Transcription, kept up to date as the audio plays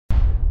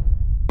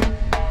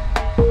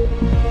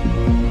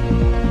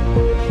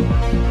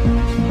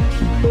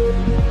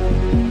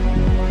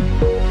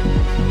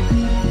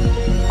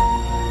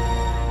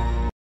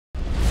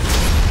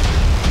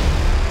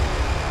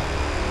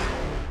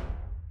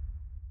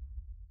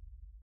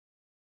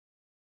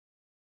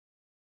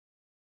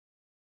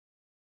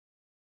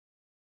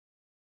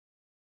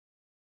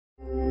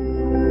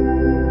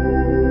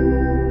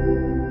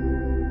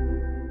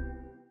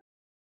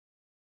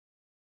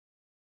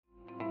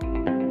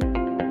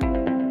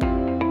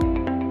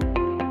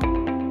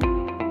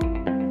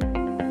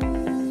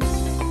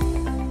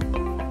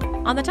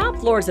On the top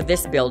floors of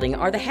this building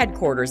are the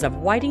headquarters of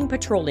Whiting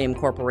Petroleum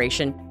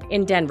Corporation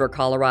in Denver,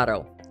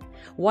 Colorado.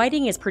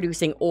 Whiting is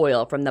producing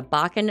oil from the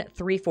Basin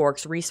Three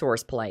Forks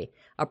resource play,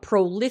 a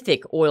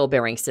prolific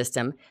oil-bearing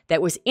system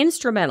that was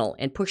instrumental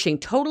in pushing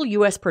total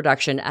U.S.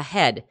 production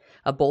ahead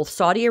of both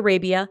Saudi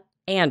Arabia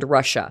and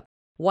Russia.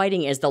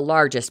 Whiting is the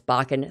largest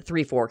Basin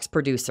Three Forks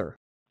producer.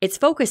 Its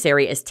focus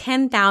area is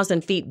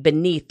 10,000 feet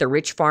beneath the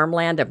rich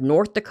farmland of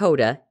North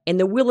Dakota in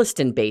the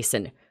Williston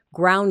Basin,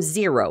 ground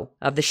zero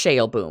of the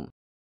shale boom.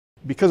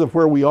 Because of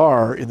where we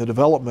are in the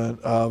development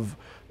of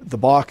the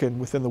Bakken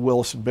within the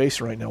Williston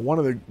Basin right now, one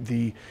of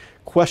the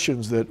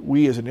questions that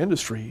we as an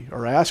industry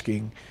are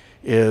asking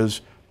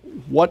is,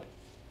 what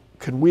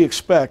can we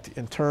expect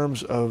in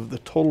terms of the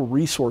total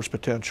resource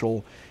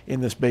potential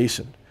in this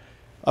basin?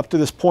 Up to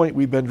this point,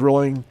 we've been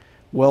drilling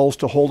wells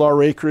to hold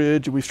our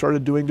acreage. We've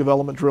started doing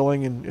development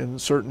drilling in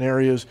certain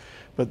areas,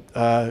 but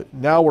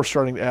now we're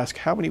starting to ask,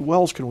 how many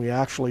wells can we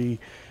actually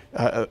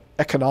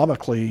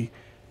economically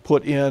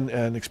put in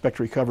and expect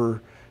to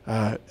recover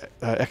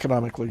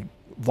economically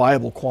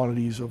viable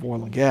quantities of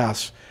oil and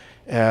gas?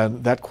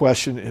 And that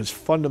question is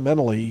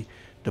fundamentally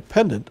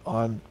dependent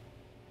on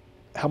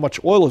how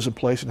much oil is in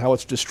place and how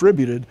it's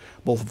distributed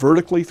both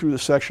vertically through the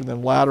section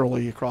and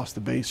laterally across the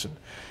basin.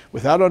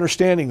 Without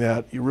understanding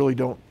that,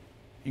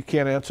 you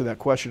can't answer that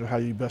question of how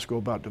you best go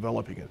about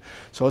developing it.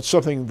 So it's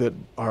something that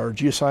our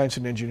geoscience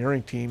and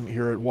engineering team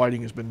here at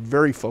Whiting has been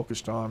very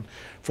focused on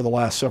for the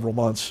last several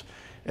months.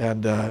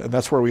 And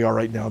that's where we are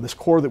right now. This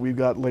core that we've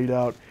got laid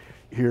out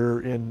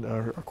here in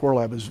our core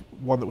lab is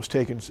one that was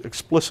taken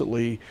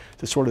explicitly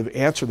to sort of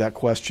answer that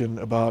question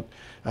about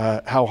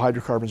how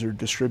hydrocarbons are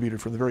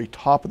distributed from the very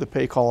top of the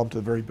pay column to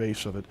the very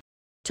base of it.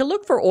 To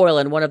look for oil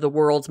in one of the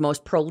world's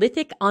most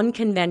prolific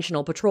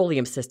unconventional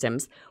petroleum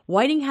systems,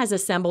 Whiting has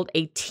assembled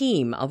a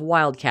team of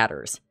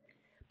wildcatters.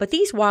 But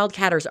these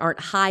wildcatters aren't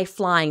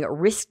high-flying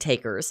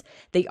risk-takers.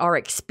 They are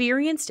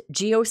experienced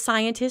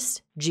geoscientists,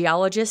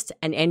 geologists,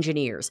 and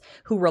engineers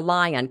who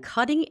rely on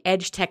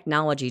cutting-edge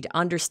technology to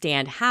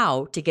understand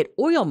how to get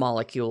oil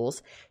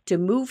molecules to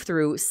move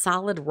through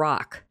solid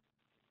rock.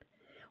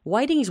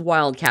 Whiting's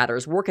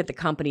wildcatters work at the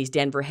company's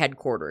Denver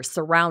headquarters,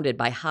 surrounded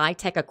by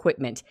high-tech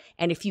equipment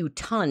and a few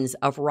tons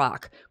of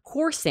rock,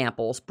 core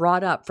samples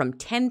brought up from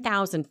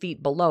 10,000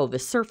 feet below the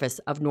surface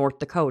of North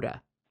Dakota.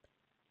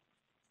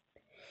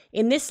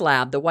 In this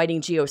lab, the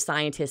Whiting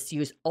geoscientists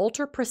use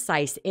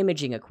ultra-precise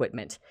imaging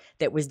equipment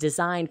that was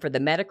designed for the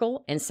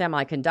medical and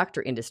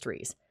semiconductor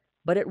industries.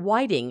 But at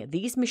Whiting,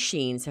 these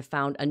machines have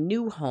found a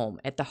new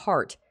home at the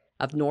heart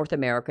of North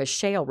America's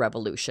shale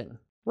revolution.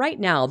 Right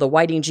now, the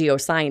Whiting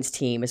geoscience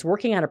team is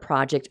working on a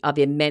project of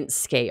immense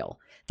scale.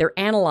 They're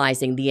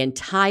analyzing the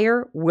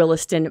entire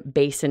Williston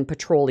Basin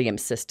petroleum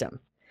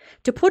system.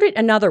 To put it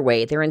another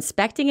way, they're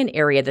inspecting an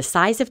area the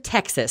size of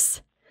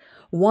Texas,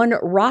 one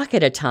rock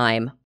at a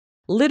time,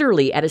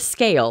 literally at a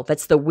scale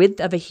that's the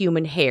width of a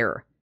human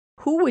hair.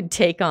 Who would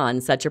take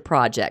on such a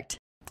project?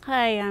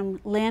 Hi, I'm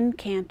Lynn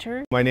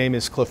Cantor. My name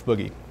is Cliff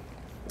Boogie,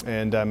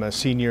 and I'm a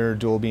senior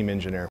dual beam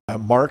engineer.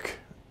 I'm Mark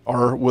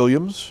R.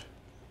 Williams.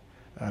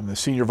 I'm the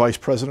Senior Vice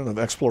President of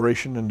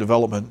Exploration and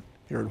Development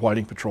here at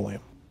Whiting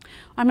Petroleum.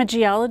 I'm a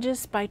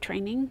geologist by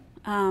training.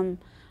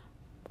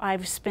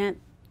 I've spent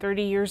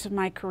 30 years of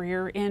my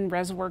career in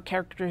reservoir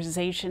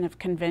characterization of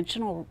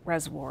conventional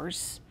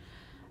reservoirs.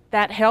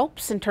 That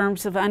helps in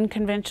terms of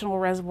unconventional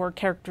reservoir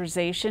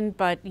characterization,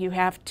 but you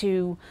have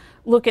to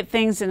look at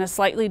things in a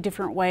slightly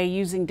different way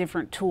using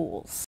different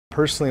tools.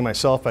 Personally,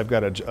 myself, I've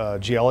got a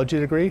geology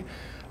degree,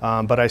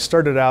 but I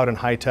started out in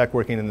high tech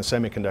working in the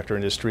semiconductor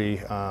industry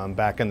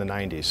back in the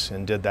 90s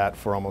and did that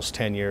for almost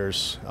 10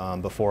 years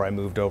before I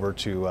moved over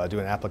to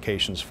doing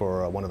applications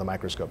for one of the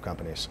microscope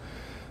companies.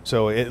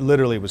 So it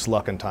literally was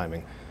luck and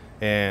timing.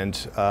 And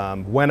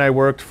when I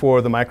worked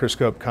for the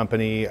microscope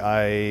company,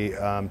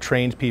 I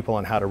trained people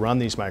on how to run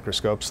these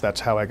microscopes. That's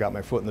how I got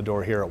my foot in the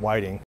door here at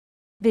Whiting.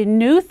 The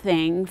new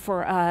thing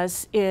for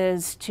us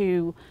is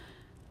to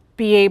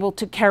be able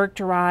to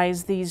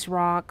characterize these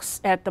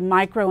rocks at the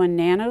micro and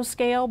nano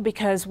scale,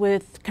 because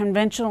with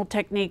conventional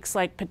techniques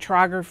like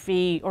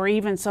petrography or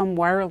even some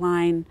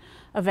wireline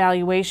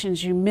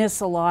evaluations, you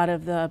miss a lot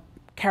of the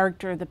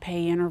character of the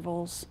pay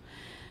intervals.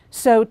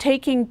 So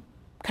taking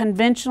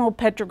conventional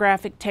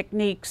petrographic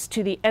techniques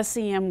to the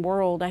SEM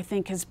world, I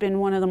think, has been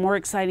one of the more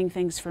exciting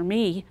things for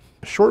me.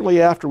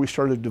 Shortly after we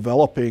started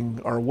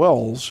developing our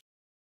wells,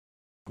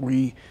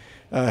 we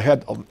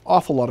had an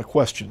awful lot of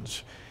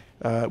questions.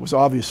 It was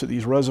obvious that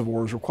these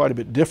reservoirs were quite a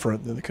bit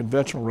different than the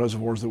conventional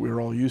reservoirs that we were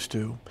all used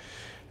to.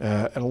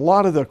 And a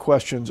lot of the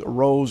questions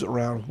arose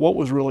around what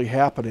was really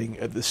happening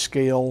at the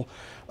scale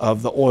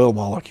of the oil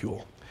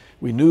molecule.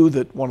 We knew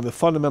that one of the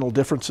fundamental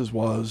differences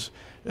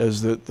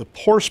is that the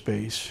pore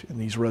space in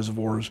these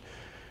reservoirs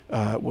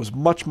was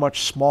much,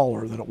 much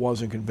smaller than it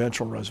was in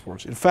conventional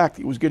reservoirs. In fact,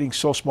 it was getting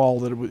so small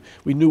that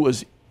we knew it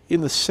was in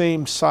the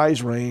same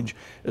size range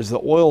as the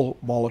oil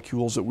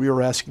molecules that we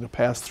were asking to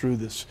pass through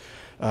this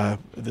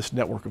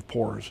network of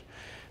pores.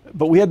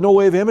 But we had no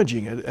way of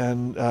imaging it,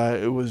 and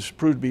it was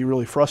proved to be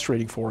really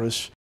frustrating for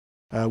us.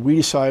 We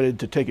decided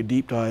to take a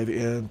deep dive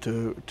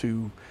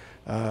into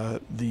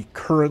the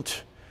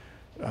current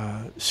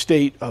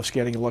state of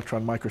scanning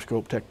electron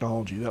microscope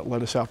technology. That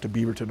led us out to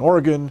Beaverton,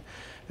 Oregon,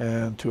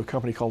 and to a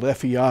company called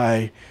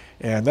FEI,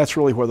 and that's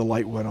really where the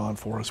light went on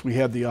for us. We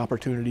had the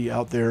opportunity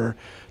out there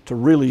to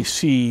really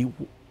see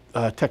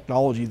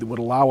technology that would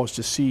allow us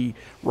to see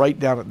right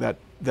down at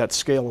that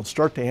scale and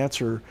start to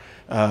answer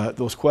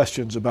those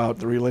questions about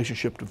the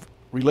relationship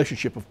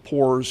of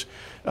pores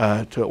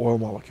to oil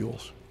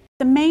molecules.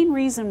 The main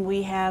reason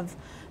we have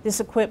this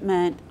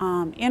equipment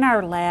in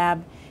our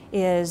lab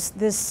is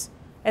this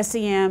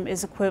SEM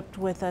is equipped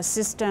with a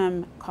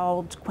system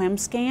called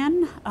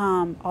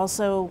QuemScan,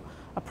 also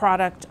a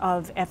product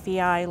of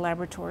FEI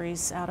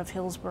Laboratories out of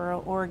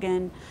Hillsboro,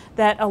 Oregon,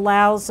 that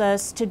allows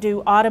us to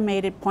do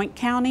automated point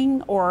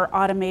counting or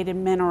automated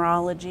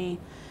mineralogy.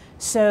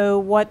 So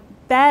what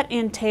that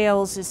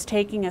entails is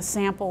taking a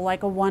sample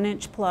like a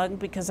 1-inch plug,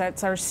 because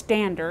that's our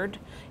standard.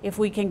 If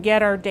we can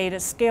get our data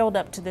scaled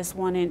up to this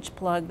 1-inch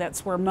plug,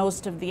 that's where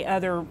most of the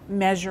other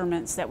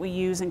measurements that we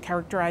use in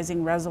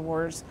characterizing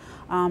reservoirs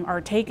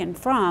are taken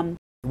from.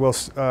 Well,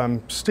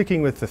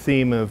 sticking with the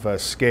theme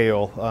of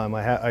scale,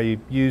 I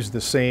use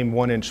the same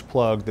 1-inch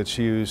plug that's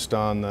used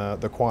on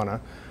the Quana,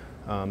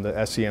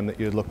 the SEM that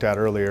you had looked at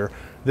earlier.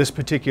 This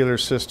particular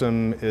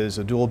system is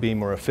a dual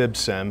beam or a fib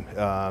SEM.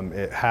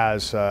 It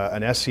has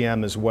an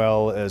SEM as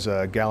well as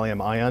a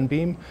gallium ion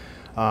beam,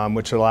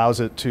 which allows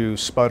it to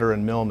sputter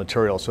and mill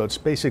material. So it's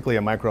basically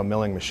a micro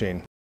milling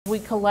machine. We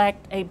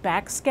collect a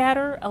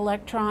backscatter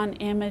electron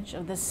image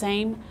of the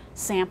same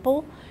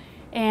sample.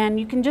 And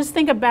you can just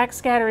think of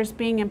backscatter as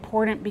being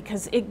important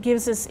because it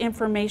gives us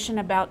information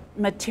about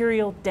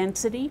material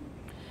density.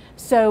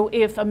 So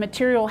if a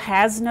material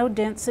has no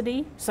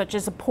density, such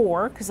as a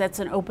pore, because that's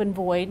an open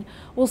void,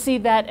 we'll see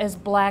that as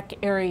black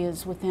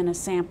areas within a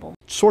sample.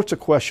 Sorts of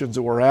questions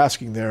that we're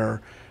asking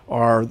there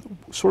are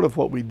sort of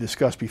what we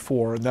discussed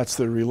before, and that's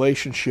the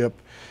relationship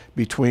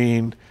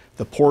between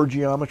the pore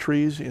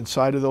geometries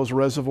inside of those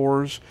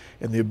reservoirs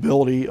and the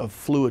ability of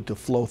fluid to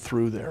flow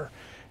through there.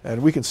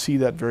 And we can see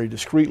that very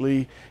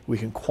discreetly. We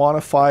can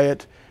quantify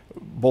it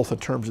both in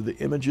terms of the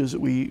images that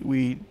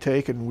we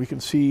take, and we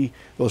can see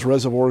those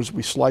reservoirs.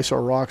 We slice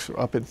our rocks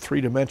up in 3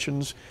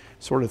 dimensions,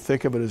 sort of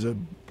think of it as a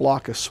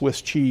block of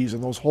Swiss cheese,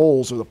 and those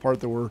holes are the part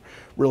that we're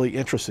really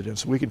interested in.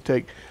 So we can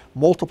take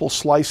multiple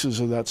slices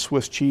of that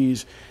Swiss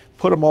cheese,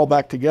 put them all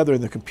back together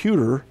in the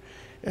computer,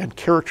 and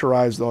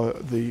characterize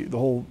the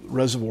whole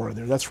reservoir in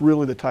there. That's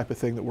really the type of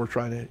thing that we're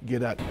trying to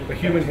get at. The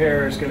human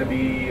hair is going to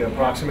be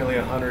approximately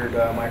 100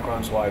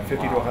 microns wide,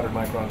 50 to 100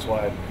 microns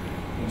wide.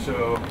 And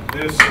so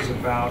this is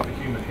about the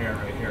human hair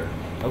right here.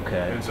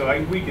 Okay. And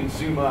so we can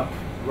zoom up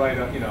right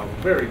up,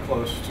 very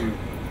close to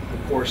the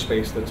pore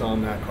space that's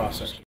on that cross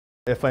section.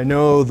 If I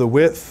know the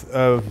width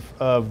of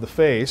the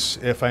face,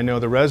 if I know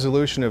the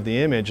resolution of the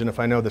image, and if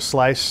I know the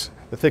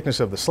thickness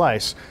of the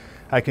slice,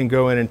 I can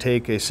go in and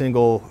take a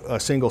single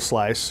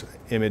slice,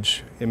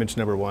 image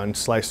number 1,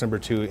 slice number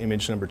 2,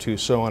 image number 2,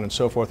 so on and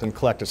so forth, and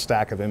collect a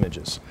stack of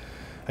images.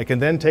 I can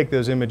then take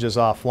those images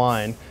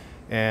offline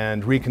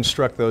and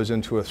reconstruct those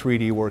into a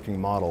 3D working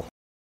model.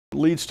 It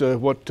leads to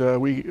what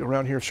we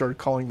around here started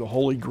calling the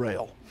Holy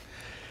Grail.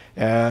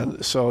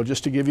 And so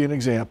just to give you an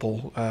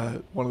example,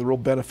 one of the real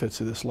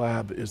benefits of this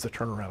lab is the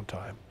turnaround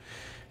time.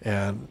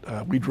 And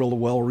we drilled a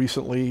well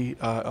recently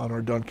on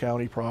our Dunn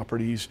County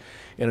properties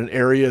in an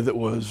area that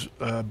was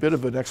a bit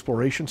of an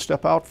exploration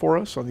step out for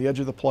us on the edge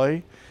of the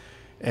play.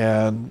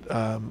 And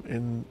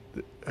in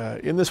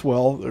this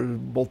well, there are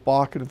both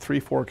Bakken and Three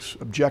Forks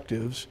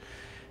objectives.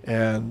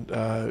 And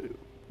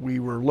we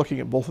were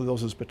looking at both of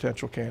those as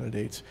potential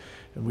candidates.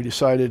 And we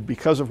decided,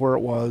 because of where it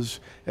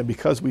was and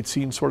because we'd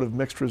seen sort of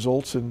mixed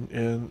results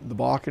in the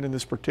Bakken in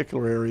this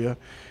particular area,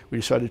 we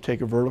decided to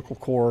take a vertical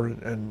core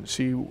and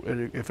see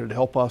if it would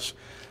help us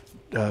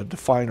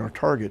define our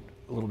target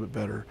a little bit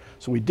better.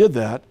 So we did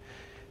that.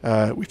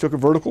 We took a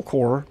vertical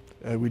core.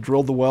 We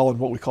drilled the well in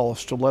what we call a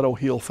stiletto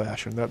heel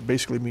fashion. That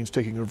basically means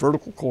taking a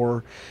vertical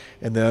core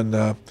and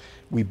then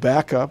we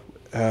back up.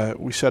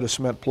 We set a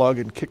cement plug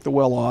and kick the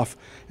well off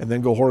and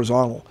then go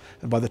horizontal.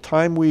 And by the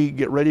time we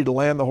get ready to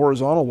land the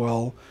horizontal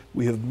well,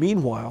 we have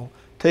meanwhile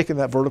taken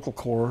that vertical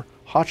core,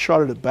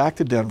 hot-shotted it back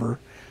to Denver,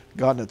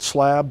 gotten it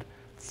slabbed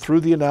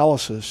through the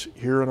analysis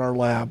here in our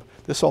lab.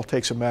 This all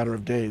takes a matter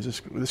of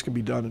days. This can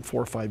be done in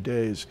 4 or 5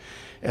 days.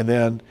 And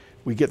then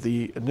we get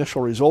the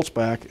initial results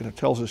back and it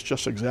tells us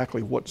just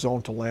exactly what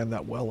zone to land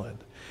that well in.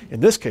 In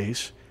this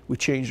case, we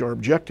changed our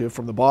objective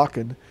from the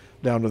Bakken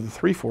down to the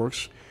Three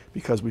Forks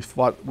because we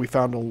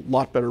found a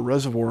lot better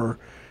reservoir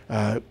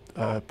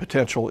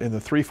potential in the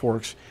Three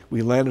Forks.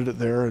 We landed it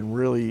there and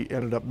really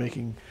ended up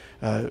making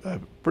a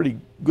pretty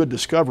good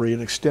discovery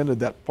and extended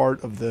that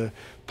part of the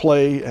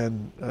play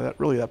and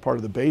really that part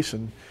of the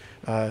basin.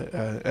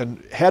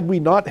 And had we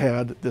not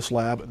had this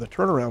lab and the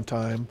turnaround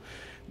time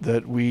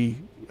that we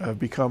have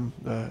become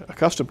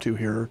accustomed to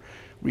here,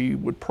 we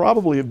would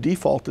probably have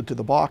defaulted to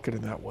the Bakken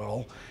in that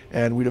well,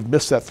 and we'd have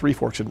missed that Three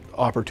Forks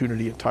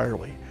opportunity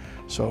entirely.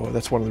 So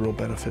that's one of the real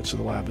benefits of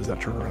the lab, is that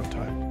turnaround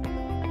time.